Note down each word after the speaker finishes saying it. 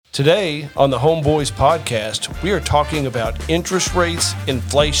Today on the Homeboys podcast, we are talking about interest rates,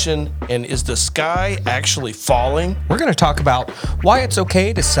 inflation, and is the sky actually falling? We're going to talk about why it's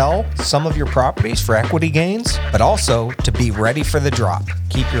okay to sell some of your properties for equity gains, but also to be ready for the drop.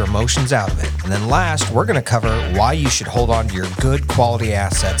 Keep your emotions out of it. And then last, we're going to cover why you should hold on to your good quality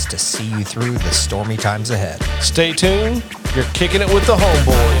assets to see you through the stormy times ahead. Stay tuned. You're kicking it with the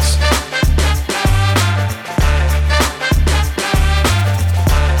Homeboys.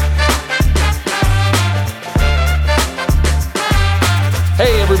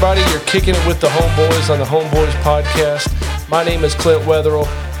 Hey everybody, you're kicking it with the Homeboys on the Homeboys podcast. My name is Clint Wetherill.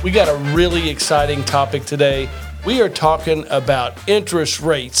 We got a really exciting topic today. We are talking about interest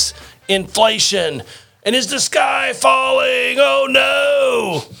rates, inflation, and is the sky falling? Oh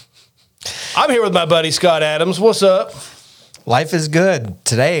no! I'm here with my buddy Scott Adams. What's up? Life is good.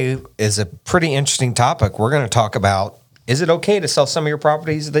 Today is a pretty interesting topic. We're going to talk about, is it okay to sell some of your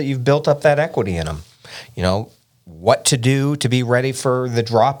properties that you've built up that equity in them? You know, what to do to be ready for the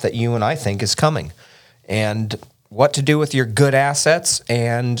drop that you and I think is coming, and what to do with your good assets,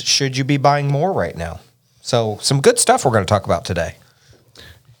 and should you be buying more right now? So some good stuff we're going to talk about today.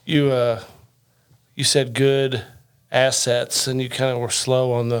 You said good assets, and you kind of were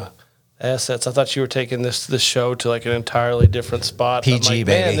slow on the assets. I thought you were taking this show to like an entirely different spot. PG, I'm like,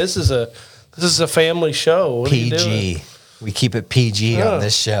 baby. Man, this is a family show. What PG. Are you doing? We keep it PG on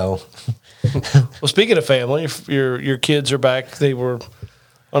this show. Well, speaking of family, your kids are back. They were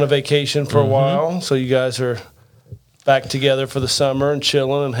on a vacation for a while, so you guys are back together for the summer and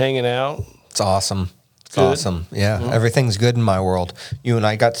chilling and hanging out. It's awesome. It's Good. awesome. Yeah, everything's good in my world. You and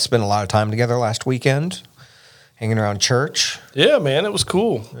I got to spend a lot of time together last weekend, hanging around church. Yeah, man, it was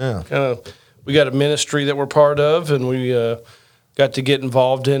cool. Yeah. We got a ministry that we're part of, and we got to get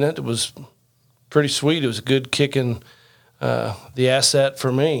involved in it. It was pretty sweet. It was a good kicking the asset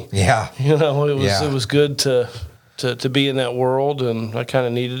for me. Yeah. You know, it Yeah. was good to be in that world, and I kind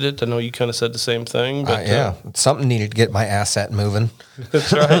of needed it. I know you kind of said the same thing. But, Yeah, something needed to get my asset moving.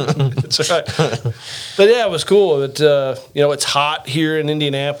 That's right. That's right. But yeah, it was cool. It it's hot here in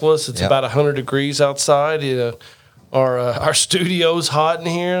Indianapolis. It's Yep. about 100 degrees outside. Our studio's hot in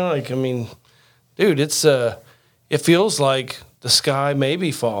here. Like, I mean, dude, it feels like the sky may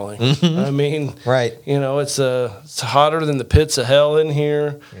be falling. I mean, Right. You know, it's hotter than the pits of hell in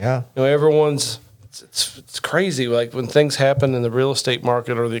here. Yeah. You know, everyone's. It's crazy. Like when things happen in the real estate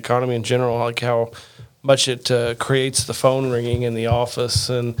market or the economy in general, like how much it creates the phone ringing in the office,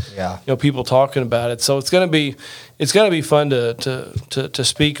 and people talking about it. So it's gonna be fun to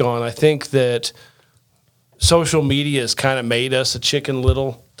speak on. I think that social media has kind of made us a Chicken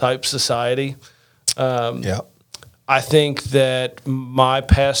Little type society. Yeah. I think that my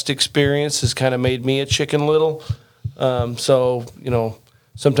past experience has kind of made me a Chicken Little. So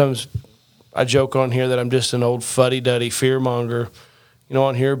sometimes I joke on here that I'm just an old fuddy-duddy fearmonger,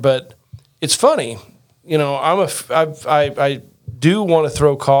 on here. But it's funny, I do want to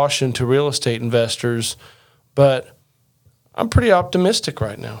throw caution to real estate investors, but I'm pretty optimistic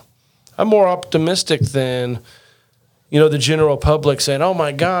right now. I'm more optimistic than the general public saying, "Oh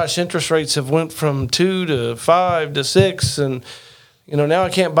my gosh, interest rates have went from 2 to 5 to 6, and now I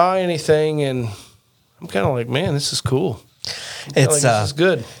can't buy anything." And I'm kind of like, man, this is cool. This is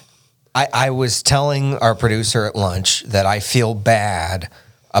good. I was telling our producer at lunch that I feel bad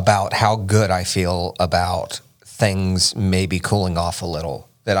about how good I feel about things maybe cooling off a little.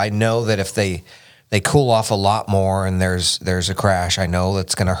 That I know that if they cool off a lot more and there's a crash, I know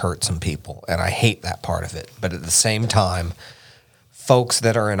that's going to hurt some people, and I hate that part of it. But at the same time, folks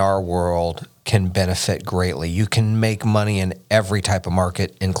that are in our world can benefit greatly. You can make money in every type of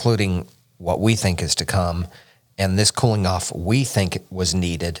market, including what we think is to come, and this cooling off we think was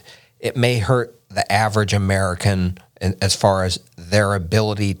needed. It may hurt the average American as far as their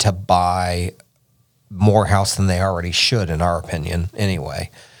ability to buy more house than they already should, in our opinion, anyway.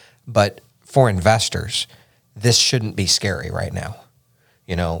 But for investors, this shouldn't be scary right now.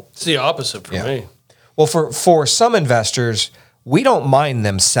 It's the opposite for me. Well, for some investors, we don't mind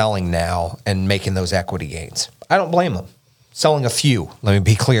them selling now and making those equity gains. I don't blame them. Selling a few, let me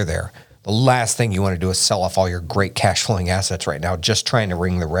be clear there. The last thing you want to do is sell off all your great cash flowing assets right now, just trying to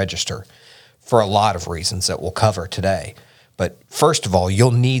ring the register for a lot of reasons that we'll cover today. But first of all,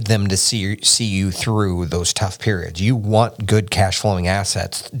 you'll need them to see you through those tough periods. You want good cash flowing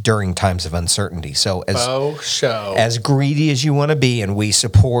assets during times of uncertainty. So as greedy as you want to be, and we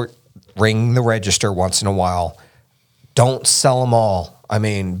support ring the register once in a while, don't sell them all. I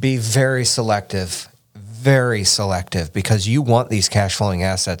mean, be very selective, because you want these cash flowing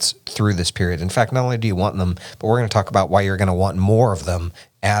assets through this period. In fact, not only do you want them, but we're going to talk about why you're going to want more of them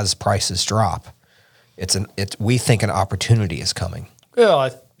as prices drop. We think an opportunity is coming. Well,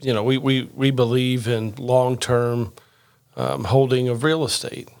 we believe in long-term holding of real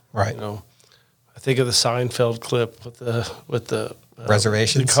estate. Right. I think of the Seinfeld clip with the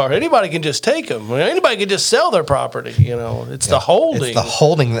reservations. The car. Anybody can just take them. Anybody can just sell their property. It's the holding. It's the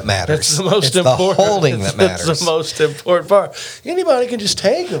holding that matters. It's the most important. The holding that matters. It's the most important part. Anybody can just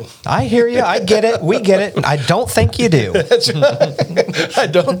take them. I hear you. I get it. We get it. I don't think you do. That's right. I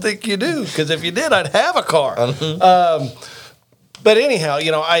don't think you do, because if you did, I'd have a car. But anyhow,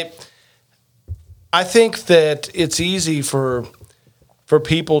 I think that it's easy for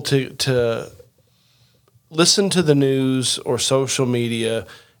people to listen to the news or social media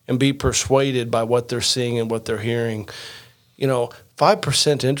and be persuaded by what they're seeing and what they're hearing.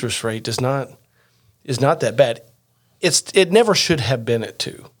 5% interest rate is not that bad. It never should have been at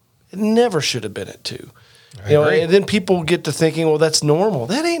 2%. It never should have been at 2%. And then people get to thinking, well, that's normal.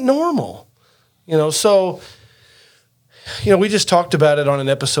 That ain't normal. So we just talked about it on an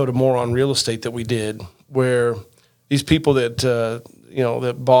episode of More on Real Estate that we did, where these people that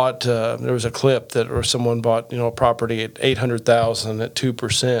that bought, there was a clip or someone bought, a property at $800,000 at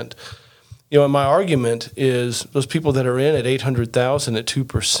 2%. And my argument is those people that are in at $800,000 at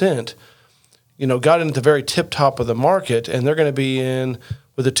 2%, got in at the very tip top of the market, and they're going to be in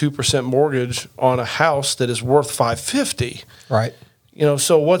with a 2% mortgage on a house that is worth $550,000. Right.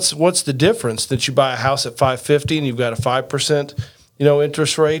 So what's the difference that you buy a house at $550,000 and you've got a 5%,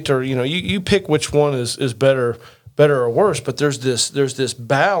 interest rate, or you pick which one is better or worse. But there's this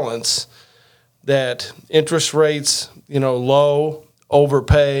balance that interest rates, low,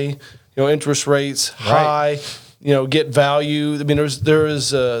 overpay, interest rates high, get value. I mean,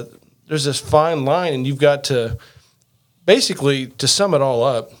 there's this fine line, and you've got to basically, to sum it all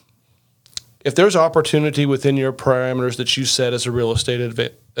up, if there's opportunity within your parameters that you set as a real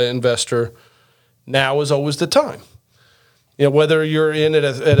estate investor, now is always the time. Whether you're in at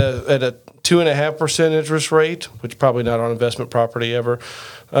a 2.5% interest rate, which probably not on investment property ever,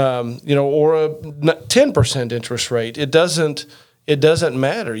 or a 10% interest rate, it doesn't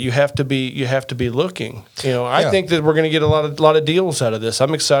matter. You have to be looking. I think that we're going to get a lot of deals out of this.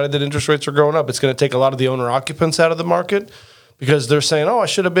 I'm excited that interest rates are going up. It's going to take a lot of the owner occupants out of the market, because they're saying, oh, I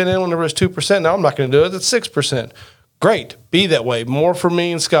should have been in when there was 2%. Now I'm not going to do it. It's 6%. Great. Be that way. More for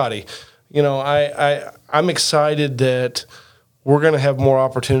me and Scotty. I'm excited that we're going to have more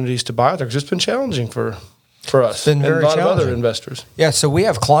opportunities to buy there, because it's been challenging for us and a lot of other investors. Yeah, so we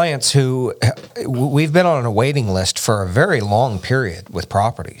have clients who we've been on a waiting list for a very long period with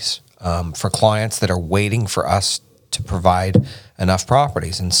properties, for clients that are waiting for us to provide enough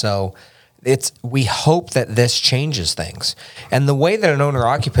properties. And so we hope that this changes things. And the way that an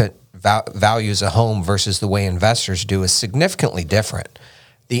owner-occupant values a home versus the way investors do is significantly different.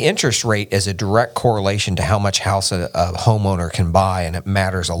 The interest rate is a direct correlation to how much house a homeowner can buy, and it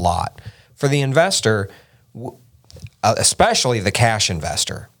matters a lot. For the investor, especially the cash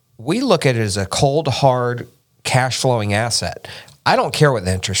investor, we look at it as a cold, hard, cash-flowing asset. I don't care what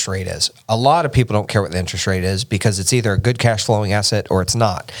the interest rate is. A lot of people don't care what the interest rate is, because it's either a good cash flowing asset or it's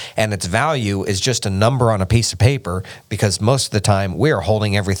not. And its value is just a number on a piece of paper, because most of the time we are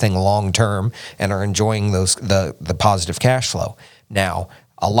holding everything long term and are enjoying the positive cash flow. Now,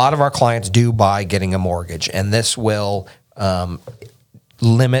 a lot of our clients do buy getting a mortgage, and this will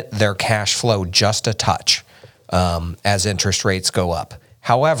limit their cash flow just a touch as interest rates go up.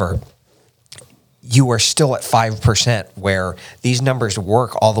 However, you are still at 5%, where these numbers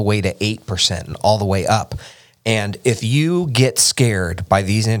work all the way to 8% and all the way up. And if you get scared by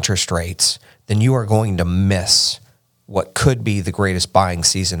these interest rates, then you are going to miss what could be the greatest buying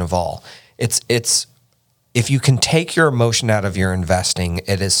season of all. It's if you can take your emotion out of your investing,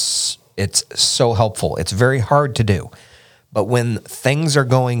 it's so helpful. It's very hard to do. But when things are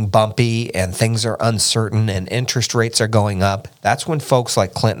going bumpy and things are uncertain and interest rates are going up, that's when folks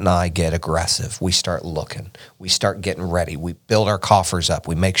like Clint and I get aggressive. We start looking. We start getting ready. We build our coffers up.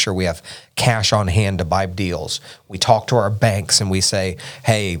 We make sure we have cash on hand to buy deals. We talk to our banks and we say,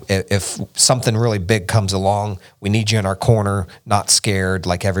 hey, if something really big comes along, we need you in our corner, not scared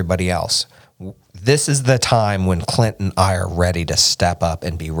like everybody else. This is the time when Clint and I are ready to step up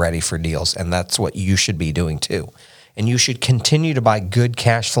and be ready for deals, and that's what you should be doing too. And you should continue to buy good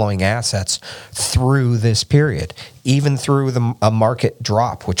cash flowing assets through this period, even through a market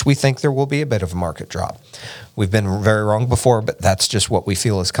drop, which we think there will be a bit of a market drop. We've been very wrong before, but that's just what we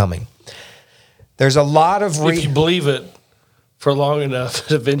feel is coming. There's a lot of... If you believe it, for long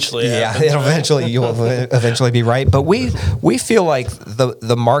enough, it eventually happens. You'll eventually be right. But we feel like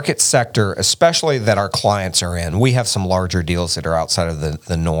the market sector, especially that our clients are in, we have some larger deals that are outside of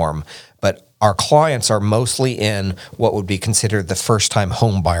the norm, but our clients are mostly in what would be considered the first-time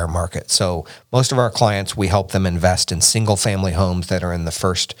home buyer market. So most of our clients, we help them invest in single-family homes that are in the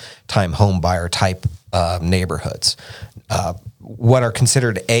first-time home buyer type neighborhoods. What are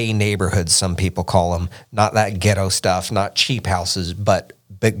considered A neighborhoods, some people call them, not that ghetto stuff, not cheap houses, but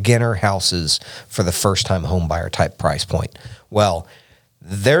beginner houses for the first-time home buyer type price point. Well,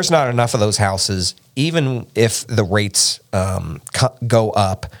 there's not enough of those houses, even if the rates go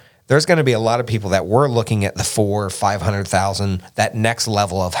up. There's going to be a lot of people that were looking at the $400,000-$500,000, that next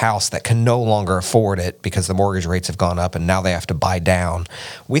level of house that can no longer afford it because the mortgage rates have gone up and now they have to buy down.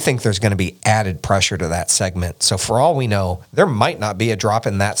 We think there's going to be added pressure to that segment. So for all we know, there might not be a drop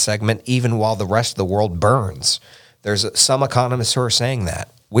in that segment even while the rest of the world burns. There's some economists who are saying that.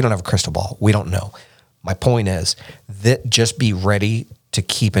 We don't have a crystal ball. We don't know. My point is that just be ready to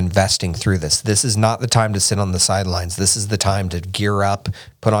keep investing through this. This is not the time to sit on the sidelines. This is the time to gear up,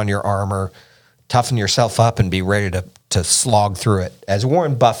 put on your armor, toughen yourself up, and be ready to slog through it. As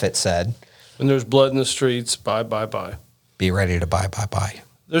Warren Buffett said, when there's blood in the streets, buy, buy, buy. Be ready to buy, buy, buy.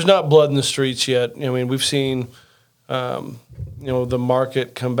 There's not blood in the streets yet. I mean, we've seen, the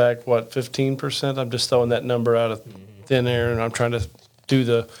market come back, 15%? I'm just throwing that number out of thin air, and I'm trying to do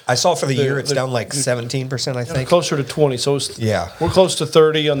the. I saw for the year it's down like 17%, I think. Closer to 20. So we're close to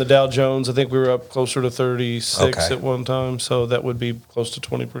 30 on the Dow Jones. I think we were up closer to 36 at one time. So that would be close to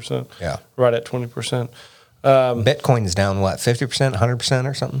 20%. Yeah. Right at 20%. Bitcoin's down, 50%, 100%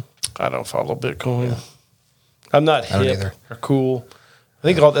 or something? I don't follow Bitcoin. Yeah. I'm not hip either. or cool.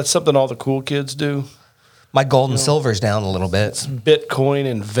 I think that's something all the cool kids do. My gold and silver's down a little bit. It's Bitcoin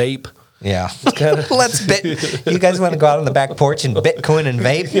and vape. Yeah. Let's You guys want to go out on the back porch and Bitcoin and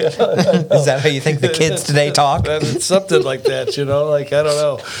vape? Yeah. Is that how you think the kids today talk? It's something like that, Like, I don't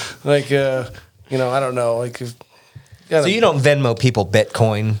know. Like, I don't know. Like, so you don't Venmo people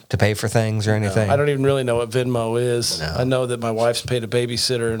Bitcoin to pay for things or anything? No, I don't even really know what Venmo is. No. I know that my wife's paid a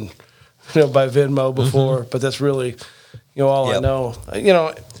babysitter and by Venmo before, but that's really all I know.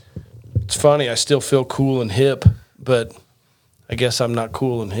 It's funny. I still feel cool and hip, but I guess I'm not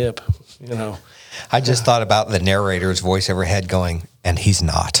cool and hip. I just thought about the narrator's voice overhead going, and he's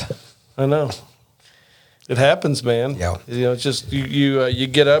not. I know. It happens, man. Yeah. It's just you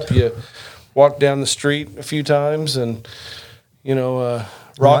get up, you walk down the street a few times, and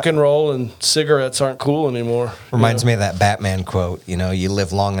rock and roll and cigarettes aren't cool anymore. Reminds me of that Batman quote. You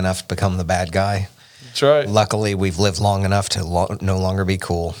live long enough to become the bad guy. That's right. Luckily, we've lived long enough to no longer be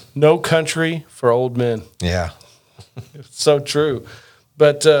cool. No country for old men. Yeah. It's so true.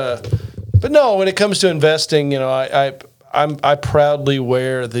 But no, when it comes to investing, I proudly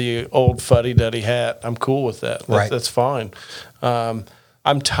wear the old fuddy-duddy hat. I'm cool with that. That's fine.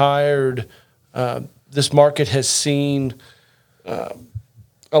 I'm tired. This market has seen a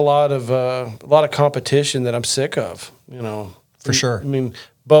lot of competition that I'm sick of. For sure. I mean,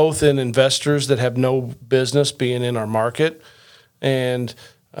 both in investors that have no business being in our market, and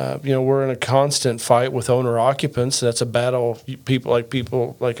we're in a constant fight with owner occupants. That's a battle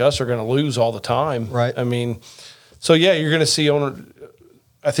people like us are going to lose all the time. Right. I mean, so yeah, you're going to see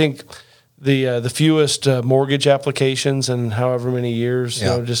I think the fewest mortgage applications in however many years.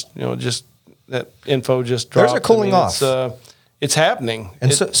 Yeah. Just that info just dropped. There's a cooling off. It's happening.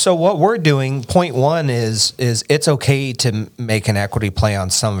 And so what we're doing, point one is it's okay to make an equity play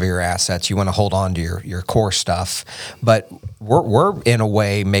on some of your assets. You want to hold on to your core stuff, but we're in a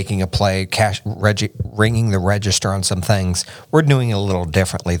way making a play, ringing the register on some things. We're doing it a little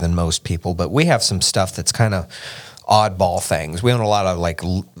differently than most people, but we have some stuff that's kind of oddball things. We own a lot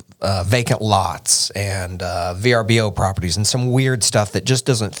of vacant lots and VRBO properties and some weird stuff that just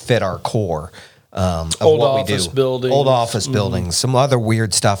doesn't fit our core. Of old what we office do. buildings. Old office buildings, some other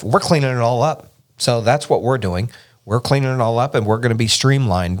weird stuff. We're cleaning it all up. So that's what we're doing. We're cleaning it all up, and we're going to be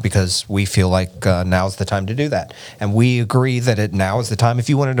streamlined because we feel like now's the time to do that. And we agree that now is the time. If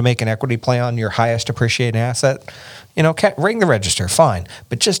you wanted to make an equity play on your highest appreciating asset, ring the register, fine.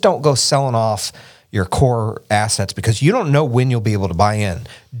 But just don't go selling off your core assets because you don't know when you'll be able to buy in.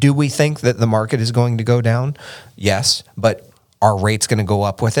 Do we think that the market is going to go down? Yes, but are rates going to go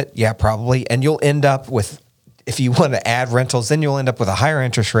up with it? Yeah, probably. And you'll end up with, if you want to add rentals, then you'll end up with a higher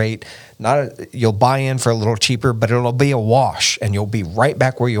interest rate. You'll buy in for a little cheaper, but it'll be a wash, and you'll be right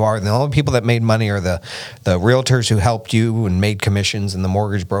back where you are. And the only people that made money are the realtors who helped you and made commissions and the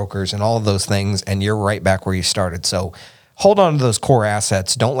mortgage brokers and all of those things, and you're right back where you started. So hold on to those core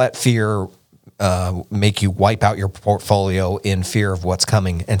assets. Don't let fear make you wipe out your portfolio in fear of what's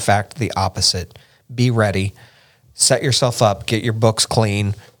coming. In fact, the opposite. Be ready. Set yourself up. Get your books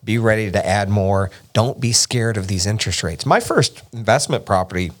clean. Be ready to add more. Don't be scared of these interest rates. My first investment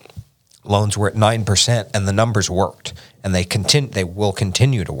property loans were at 9%, and the numbers worked, and they will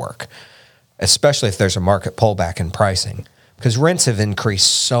continue to work, especially if there's a market pullback in pricing, because rents have increased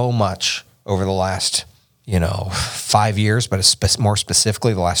so much over the last 5 years, but more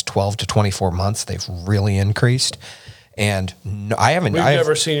specifically the last 12 to 24 months, they've really increased. And I've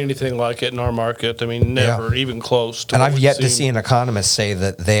never seen anything like it in our market. I mean, never, even close to. And I've yet to see an economist say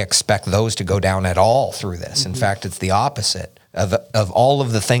that they expect those to go down at all through this. In fact, it's the opposite. Of all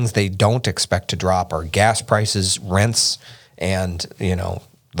of the things they don't expect to drop are gas prices, rents, and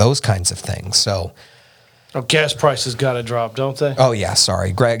those kinds of things. So, gas prices got to drop, don't they? Oh yeah,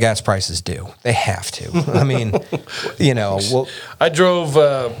 sorry, gas prices do. They have to. I mean, I drove.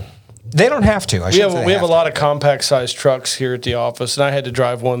 They don't have to. We have a lot of compact sized trucks here at the office, and I had to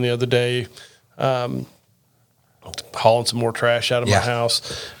drive one the other day, hauling some more trash out of my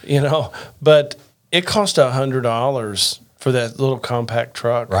house. But it cost $100 for that little compact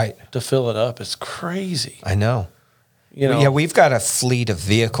truck, to fill it up. It's crazy. I know. Yeah, we've got a fleet of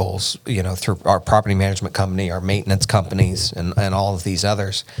vehicles, through our property management company, our maintenance companies, and all of these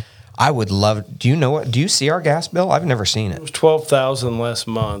others. I would love. Do you see our gas bill? I've never seen it. It was $12,000 last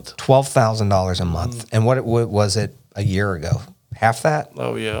month. $12,000 a month, and what was it a year ago? Half that?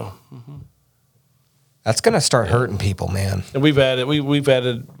 Oh yeah. Mm-hmm. That's going to start hurting people, man. And we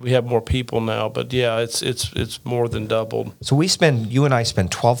have more people now, but yeah, it's more than doubled. So you and I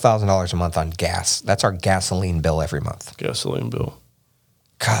spend $12,000 a month on gas. That's our gasoline bill every month. Gasoline bill.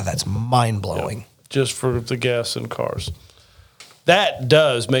 God, that's mind blowing. Yeah, just for the gas in cars. That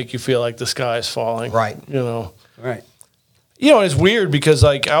does make you feel like the sky is falling. Right. Right. It's weird because,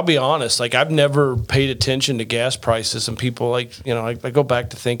 I'll be honest, I've never paid attention to gas prices, and people I go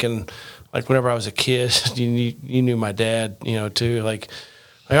back to thinking, whenever I was a kid, you knew my dad, too,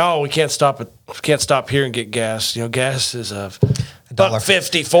 we can't stop here and get gas. Gas is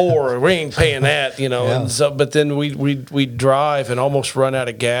 $1.54. We ain't paying that, And so, but then we drive and almost run out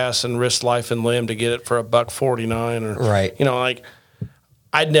of gas and risk life and limb to get it for $1.49 or right.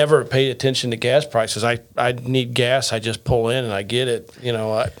 I'd never paid attention to gas prices. I need gas. I just pull in and I get it.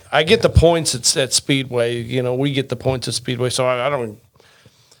 I get the points at Speedway. We get the points at Speedway, so I don't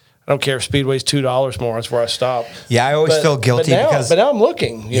care if Speedway's $2 more. That's where I stop. Yeah, I always feel guilty but now I'm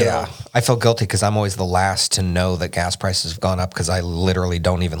looking. I feel guilty because I'm always the last to know that gas prices have gone up because I literally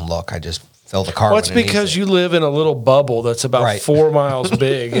don't even look. I just fill the car. Well, it's because you live in a little bubble that's about 4 miles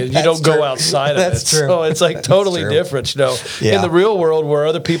big, and you don't go outside of it. That's true. So it's totally different. In the real world where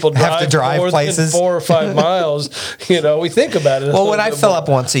other people have to drive more places than 4 or 5 miles, we think about it. Well, when I fill up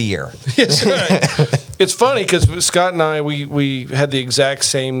once a year, yes, right. It's funny because Scott and I we had the exact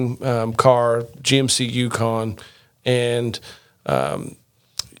same car, GMC Yukon, and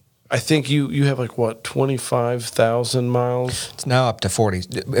I think you have 25,000 miles? It's now up to 40.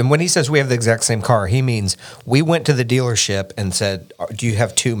 And when he says we have the exact same car, he means we went to the dealership and said, do you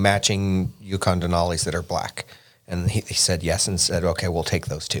have 2 matching Yukon Denali's that are black? And he said yes, and said, okay, we'll take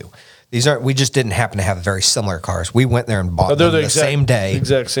those 2. We just didn't happen to have very similar cars. We went there and bought them the same day.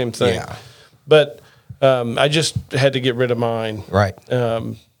 Exact same thing. Yeah. But I just had to get rid of mine. Right.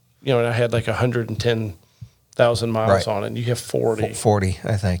 And I had 110,000 miles on it. And you have 40. 40,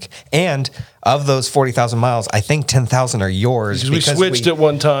 I think. And of those 40,000 miles, I think 10,000 are yours. Because we switched it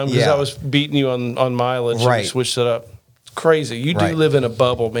one time because I was beating you on mileage. Right. And we switched it up. It's crazy. You do live in a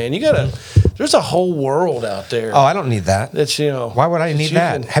bubble, man. There's a whole world out there. Oh, I don't need that. That's, Why would I need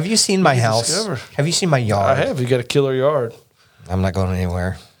that? Have you seen my house? Discover. Have you seen my yard? I have. You got a killer yard. I'm not going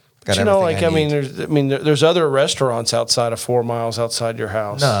anywhere. But there's other restaurants outside of 4 miles outside your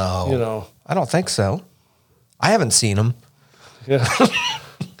house. No. I don't think so. I haven't seen them. Yeah.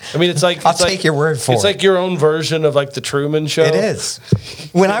 It's like I'll take your word for it. It's like your own version of the Truman Show. It is.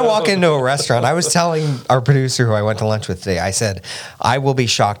 When I walk into a restaurant, I was telling our producer who I went to lunch with today, I said, I will be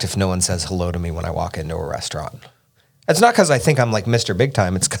shocked if no one says hello to me when I walk into a restaurant. It's not because I think I'm like Mr. Big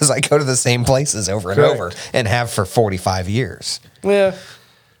Time. It's because I go to the same places over and over and have for 45 years. Yeah.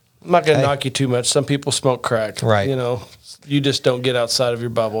 I'm not going to knock you too much. Some people smoke crack. Right. You just don't get outside of your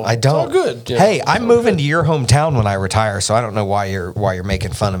bubble. I don't. It's all good. Hey, I'm moving to your hometown when I retire, so I don't know why you're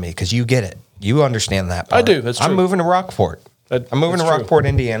making fun of me because you get it. You understand that part. I do. That's true. I'm moving to Rockport. I'm moving to Rockport,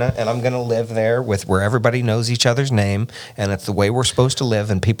 Indiana, and I'm going to live there where everybody knows each other's name, and it's the way we're supposed to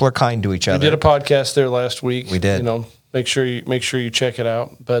live, and people are kind to each other. We did a podcast there last week. We did. Make sure you check it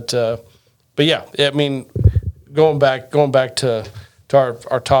out. But yeah, going back to to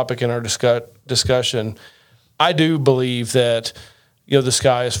our topic in our discussion, I do believe that the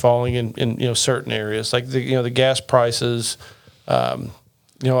sky is falling in certain areas, like the gas prices. We're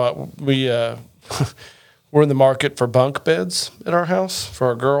in the market for bunk beds at our house for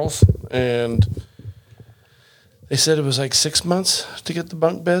our girls, and they said it was like 6 months to get the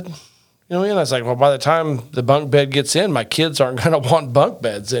bunk bed. And I was like, well, by the time the bunk bed gets in, my kids aren't going to want bunk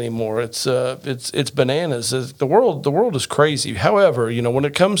beds anymore. It's bananas. The world is crazy. However, when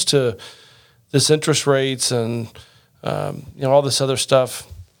it comes to this interest rates and all this other stuff,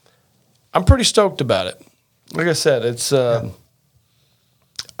 I'm pretty stoked about it. Like I said, it's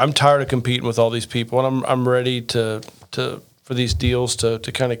I'm tired of competing with all these people, and I'm ready to for these deals to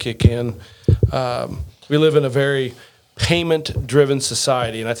kind of kick in. We live in a very payment-driven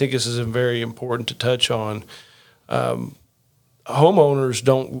society, and I think this is very important to touch on. Homeowners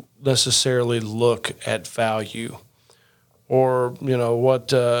don't necessarily look at value or what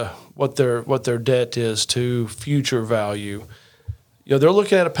their debt is to future value. They're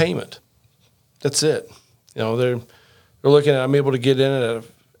looking at a payment. That's it. They're looking at, I'm able to get in at a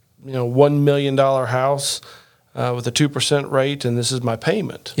 $1 million house with a 2% rate, and this is my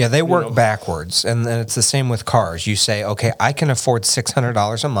payment. Yeah, they work backwards, and then it's the same with cars. You say, okay, I can afford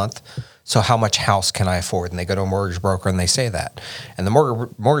 $600 a month, so how much house can I afford? And they go to a mortgage broker and they say that. And the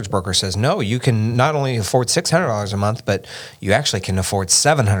mortgage broker says, no, you can not only afford $600 a month, but you actually can afford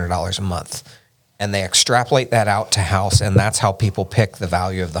 $700 a month. And they extrapolate that out to house, and that's how people pick the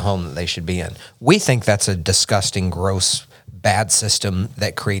value of the home that they should be in. We think that's a disgusting, gross, bad system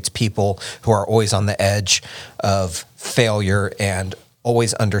that creates people who are always on the edge of failure and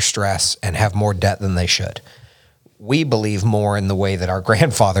always under stress and have more debt than they should. We believe more in the way that our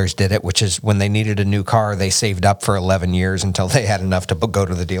grandfathers did it, which is when they needed a new car, they saved up for 11 years until they had enough to go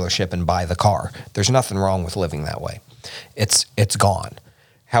to the dealership and buy the car. There's nothing wrong with living that way. It's gone.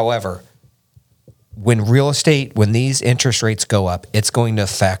 However, when these interest rates go up, it's going to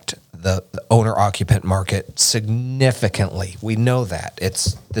affect the owner-occupant market significantly. We know that.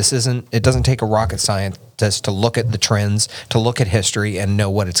 It doesn't take a rocket scientist to look at the trends, to look at history, and know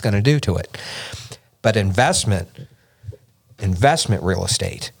what it's going to do to it. But investment real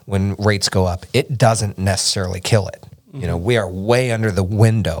estate, when rates go up, it doesn't necessarily kill it. Mm-hmm. We are way under the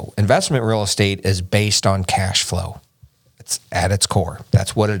window. Investment real estate is based on cash flow. It's at its core.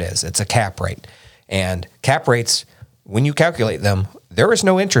 That's what it is. It's a cap rate. And cap rates, when you calculate them, there is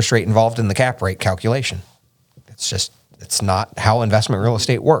no interest rate involved in the cap rate calculation. It's not how investment real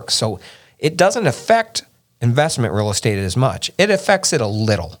estate works. So it doesn't affect investment real estate as much. It affects it a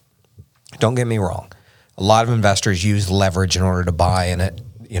little. Don't get me wrong. A lot of investors use leverage in order to buy, and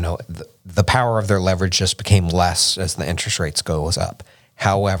the power of their leverage just became less as the interest rates goes up.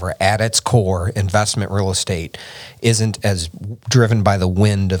 However, at its core, investment real estate isn't as driven by the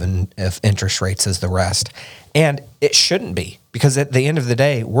wind of interest rates as the rest. And it shouldn't be, because at the end of the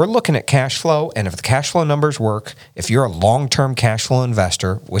day, we're looking at cash flow. And if the cash flow numbers work, if you're a long-term cash flow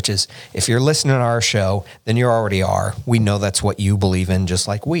investor, which is, if you're listening to our show, then you already are. We know that's what you believe in, just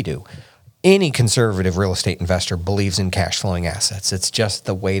like we do. Any conservative real estate investor believes in cash flowing assets. It's just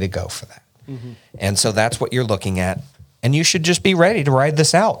the way to go for that. Mm-hmm. And so that's what you're looking at. And you should just be ready to ride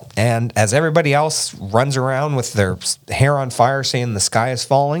this out. And as everybody else runs around with their hair on fire saying the sky is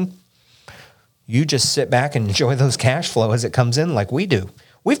falling, you just sit back and enjoy those cash flow as it comes in like we do.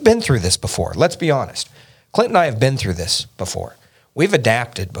 We've been through this before. Let's be honest. Clint and I have been through this before. We've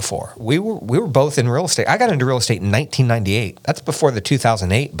adapted before. We were both in real estate. I got into real estate in 1998. That's before the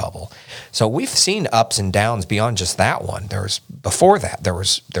 2008 bubble. So we've seen ups and downs beyond just that one. Before that, there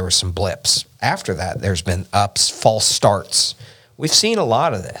was some blips. After that, there's been ups, false starts. We've seen a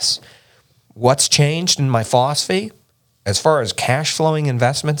lot of this. What's changed in my philosophy? As far as cash flowing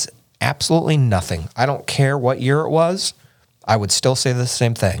investments, absolutely nothing. I don't care what year it was. I would still say the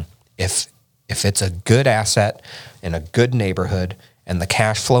same thing. If it's a good asset in a good neighborhood and the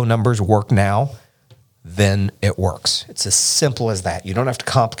cash flow numbers work now, then it works. It's as simple as that. You don't have to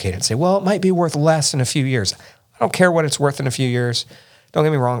complicate it and say, well, it might be worth less in a few years. I don't care what it's worth in a few years. Don't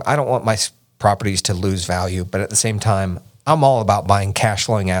get me wrong. I don't want my properties to lose value, but at the same time, I'm all about buying cash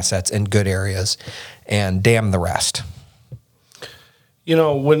flowing assets in good areas, and damn the rest.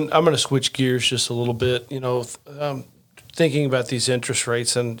 When I'm going to switch gears just a little bit, thinking about these interest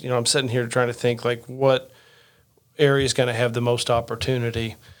rates, and I'm sitting here trying to think like what area is going to have the most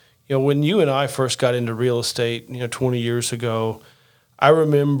opportunity. When you and I first got into real estate, 20 years ago, I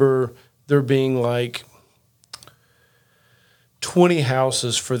remember there being like 20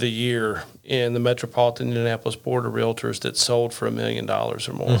 houses for the year in the Metropolitan Indianapolis Board of Realtors that sold for $1 million or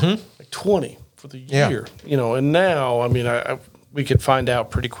more. Mm-hmm. Like 20 for the year. And now, we could find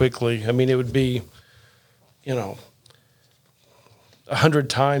out pretty quickly. I mean, it would be, 100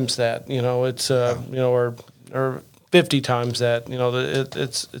 times that. It's or 50 times that.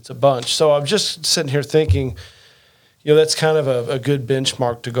 It's a bunch. So I'm just sitting here thinking, that's kind of a good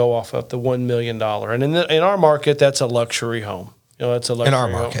benchmark to go off of, the $1 million. And in our market, that's a luxury home. That's a luxury In our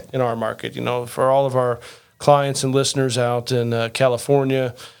home. market. In our market, for all of our clients and listeners out in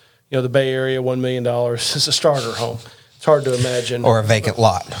California, the Bay Area, $1 million is a starter home. It's hard to imagine. Or a vacant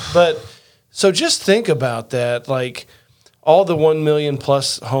lot. But so just think about that, like all the $1 million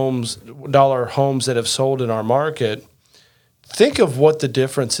plus homes that have sold in our market. Think of what the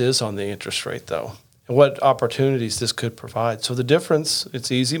difference is on the interest rate, though, and what opportunities this could provide. So the difference,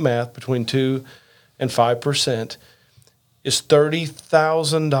 it's easy math, between 2 and 5% is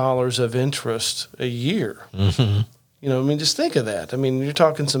 $30,000 of interest a year. Mm-hmm. Just think of that. You're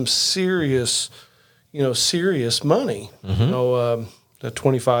talking some serious money. The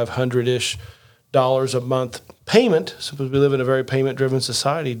 $2,500-ish a month payment. Suppose we live in a very payment-driven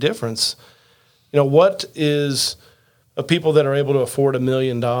society. Difference. What is of people that are able to afford $1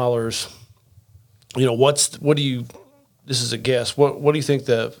 million? What do you? This is a guess. What do you think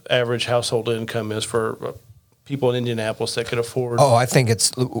the average household income is for people in Indianapolis that could afford? Oh, I think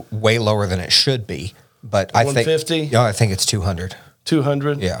it's way lower than it should be. But I think 150. No, I think it's 200.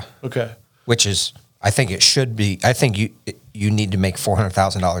 200. Yeah. Okay. Which is, I think it should be. I think you need to make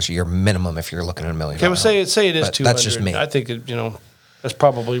 $400,000 a year minimum if you're looking at $1 million. Okay, well, say it is But 200. that's just me. I think that's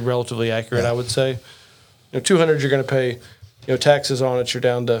probably relatively accurate. Yeah. I would say, 200 you're going to pay, taxes on it. You're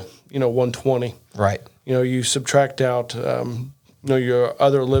down to 120. Right. You subtract out your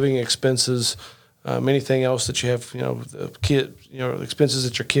other living expenses, anything else that you have, the expenses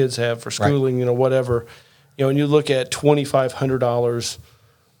that your kids have for schooling, right. Whatever, and you look at $2,500,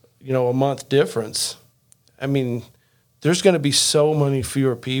 a month difference. There's going to be so many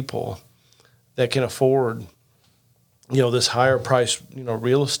fewer people that can afford, this higher price,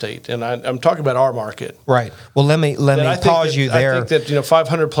 real estate. And I'm talking about our market. Right. Well, let me pause you there. I think that,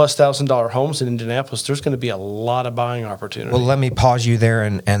 $500,000+ homes in Indianapolis, there's going to be a lot of buying opportunity. Well, let me pause you there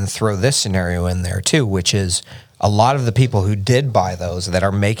and throw this scenario in there too, which is a lot of the people who did buy those that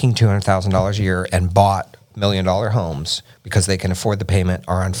are making $200,000 a year and bought $1 million homes because they can afford the payment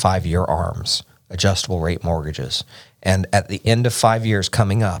are on 5-year ARMs, adjustable rate mortgages. And at the end of 5 years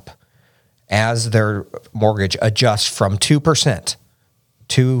coming up, as their mortgage adjusts from 2%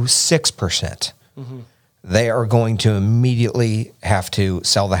 to 6%, they are going to immediately have to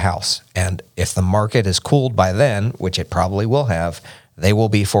sell the house. And if the market is cooled by then, which it probably will have, they will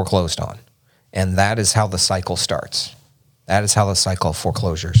be foreclosed on. And that is how the cycle starts. That is how the cycle of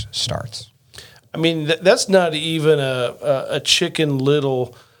foreclosures starts. That's not even a Chicken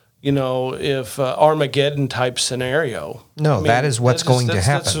Little, if Armageddon type scenario. No, that is what's going to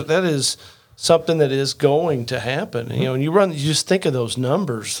happen. That is something that is going to happen. And you just think of those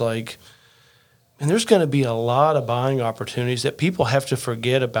numbers, and there's going to be a lot of buying opportunities that people have to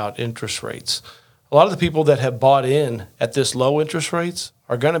forget about interest rates. A lot of the people that have bought in at this low interest rates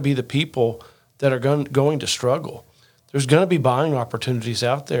are going to be the people that are going to struggle. There's going to be buying opportunities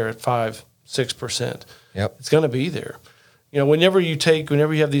out there at 5-6%. Yep. It's going to be there. Whenever you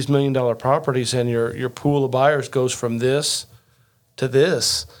have these $1 million properties and your pool of buyers goes from this to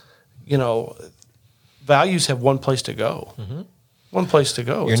this, values have one place to go. Mm-hmm. One place to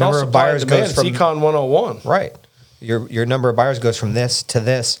go. Your number of buyers goes from Econ 101. Right. Your number of buyers goes from this to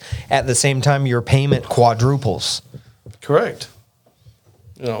this. At the same time, your payment quadruples. Correct.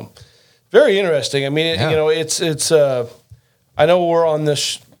 Very interesting. It's. I know we're on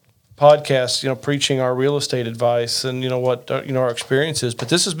this podcast, preaching our real estate advice and what our experience is, but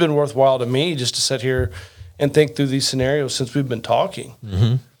this has been worthwhile to me just to sit here and think through these scenarios since we've been talking.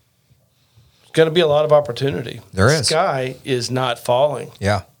 Mm-hmm. There's going to be a lot of opportunity. There is. The sky is not falling.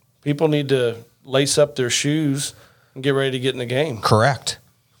 Yeah. People need to lace up their shoes and get ready to get in the game. Correct.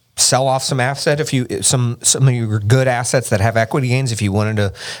 Sell off some asset some of your good assets that have equity gains if you wanted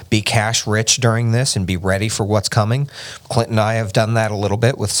to be cash rich during this and be ready for what's coming. Clint and I have done that a little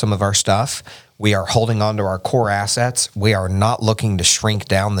bit with some of our stuff. We are holding on to our core assets. We are not looking to shrink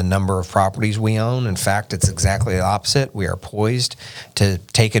down the number of properties we own. In fact, it's exactly the opposite. We are poised to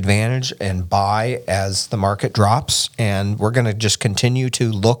take advantage and buy as the market drops. And we're going to just continue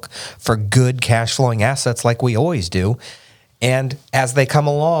to look for good cash flowing assets like we always do. And as they come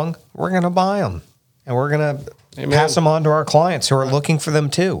along, we're going to buy them. And we're going to pass them on to our clients who are looking for them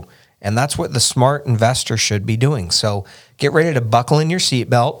too. And that's what the smart investor should be doing. So get ready to buckle in your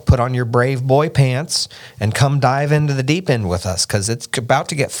seatbelt, put on your brave boy pants, and come dive into the deep end with us because it's about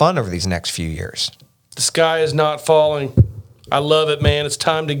to get fun over these next few years. The sky is not falling. I love it, man. It's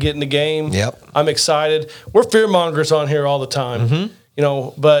time to get in the game. Yep. I'm excited. We're fear mongers on here all the time, you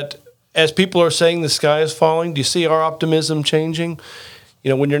know, but as people are saying the sky is falling, do you see our optimism changing? You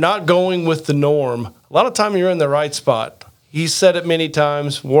know, when you're not going with the norm, a lot of time you're in the right spot. He's said it many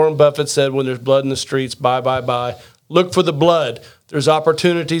times. Warren Buffett said, when there's blood in the streets, buy, buy, buy. Look for the blood. There's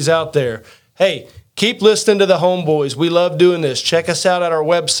opportunities out there. Hey, keep listening to the Homeboys. We love doing this. Check us out at our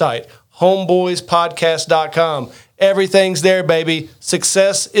website, homeboyspodcast.com. Everything's there, baby.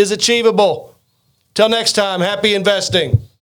 Success is achievable. Till next time, happy investing.